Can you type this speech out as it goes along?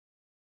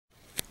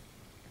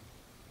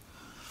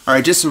All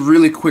right, just a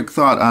really quick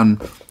thought on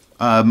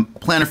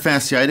plantar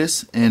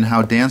fasciitis and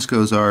how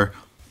Danskos are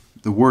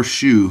the worst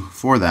shoe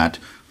for that.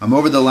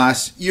 Over the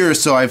last year or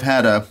so, I've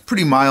had a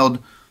pretty mild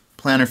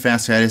plantar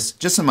fasciitis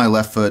just in my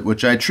left foot,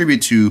 which I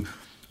attribute to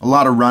a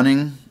lot of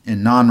running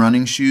and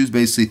non-running shoes.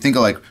 Basically, think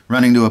of like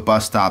running to a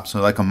bus stop,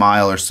 so like a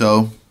mile or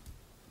so,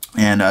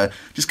 and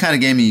just kind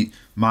of gave me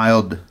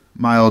mild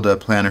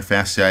plantar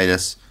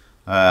fasciitis.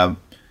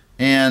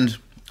 And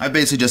I've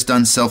basically just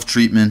done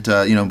self-treatment,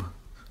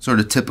 sort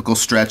of typical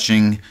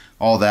stretching,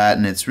 all that,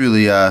 and it's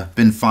really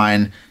been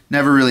fine.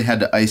 Never really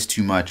had to ice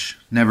too much.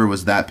 Never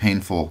was that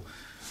painful.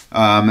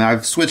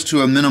 I've switched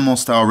to a minimal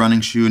style running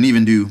shoe and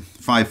even do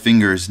 5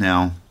 fingers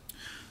now.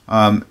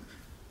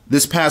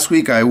 This past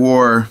week I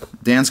wore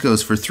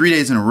Danskos for 3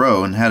 days in a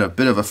row and had a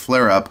bit of a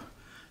flare-up,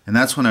 and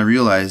that's when I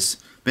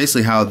realized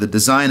basically how the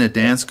design of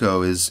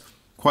Dansko is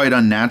quite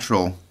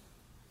unnatural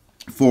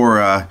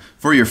for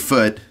your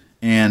foot.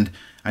 And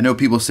I know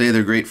people say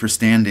they're great for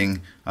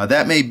standing.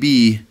 That may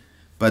be,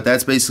 but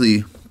that's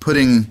basically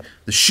putting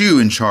the shoe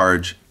in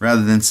charge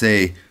rather than,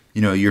 say,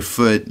 your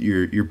foot,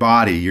 your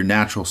body, your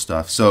natural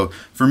stuff. So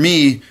for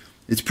me,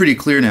 it's pretty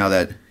clear now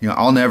that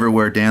I'll never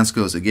wear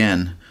Danskos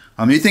again.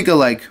 You think of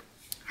like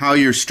how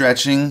you're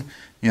stretching,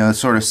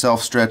 sort of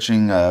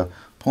self-stretching,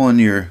 pulling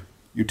your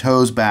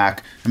toes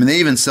back. I mean, they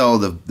even sell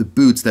the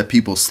boots that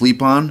people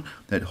sleep on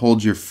that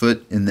hold your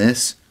foot in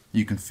this.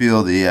 You can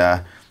feel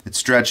it's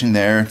stretching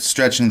there,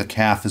 stretching the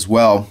calf as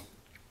well.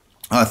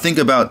 Think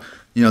about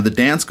the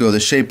Dansko, the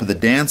shape of the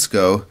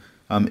Dansko.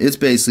 It's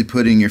basically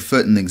putting your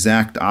foot in the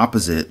exact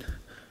opposite.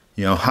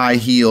 High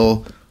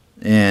heel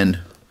and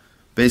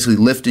basically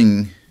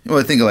lifting.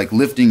 I think of like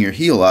lifting your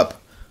heel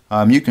up.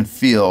 You can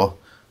feel,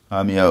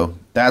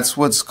 that's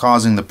what's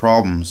causing the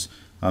problems.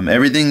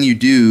 Everything you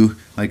do,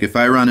 like if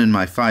I run in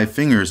my 5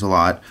 fingers a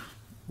lot,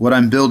 what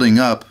I'm building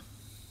up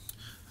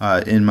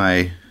in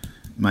my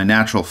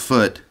natural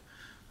foot,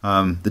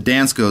 the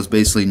Dansko is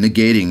basically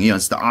negating.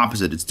 It's the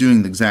opposite. It's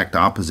doing the exact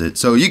opposite.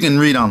 So you can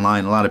read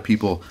online. A lot of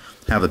people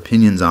have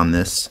opinions on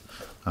this,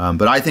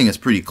 but I think it's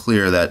pretty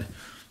clear that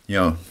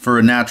for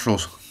a natural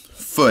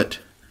foot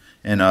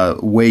and a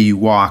way you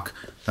walk,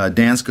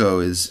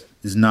 Dansko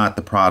is not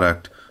the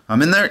product.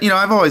 And they're,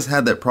 I've always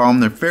had that problem.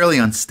 They're fairly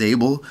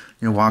unstable.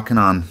 Walking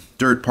on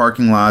dirt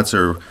parking lots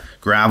or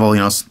gravel.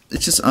 It's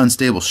just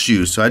unstable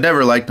shoes. So I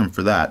never liked them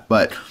for that.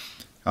 But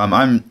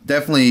I'm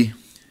definitely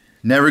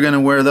never going to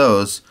wear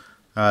those.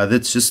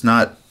 That's just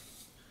not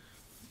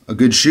a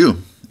good shoe.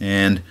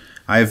 And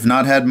I've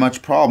not had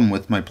much problem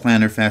with my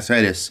plantar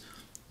fasciitis,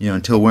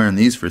 until wearing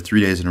these for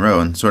 3 days in a row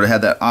and sort of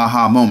had that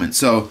aha moment.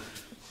 So,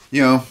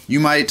 you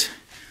might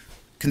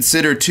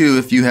consider too,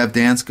 if you have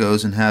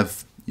Danskos and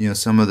have,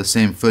 some of the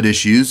same foot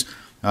issues,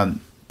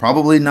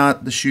 probably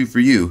not the shoe for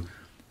you.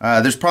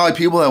 There's probably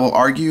people that will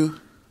argue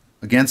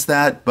against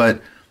that,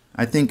 but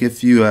I think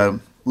if you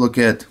look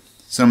at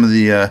some of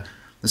the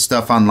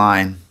stuff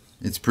online,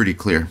 it's pretty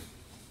clear.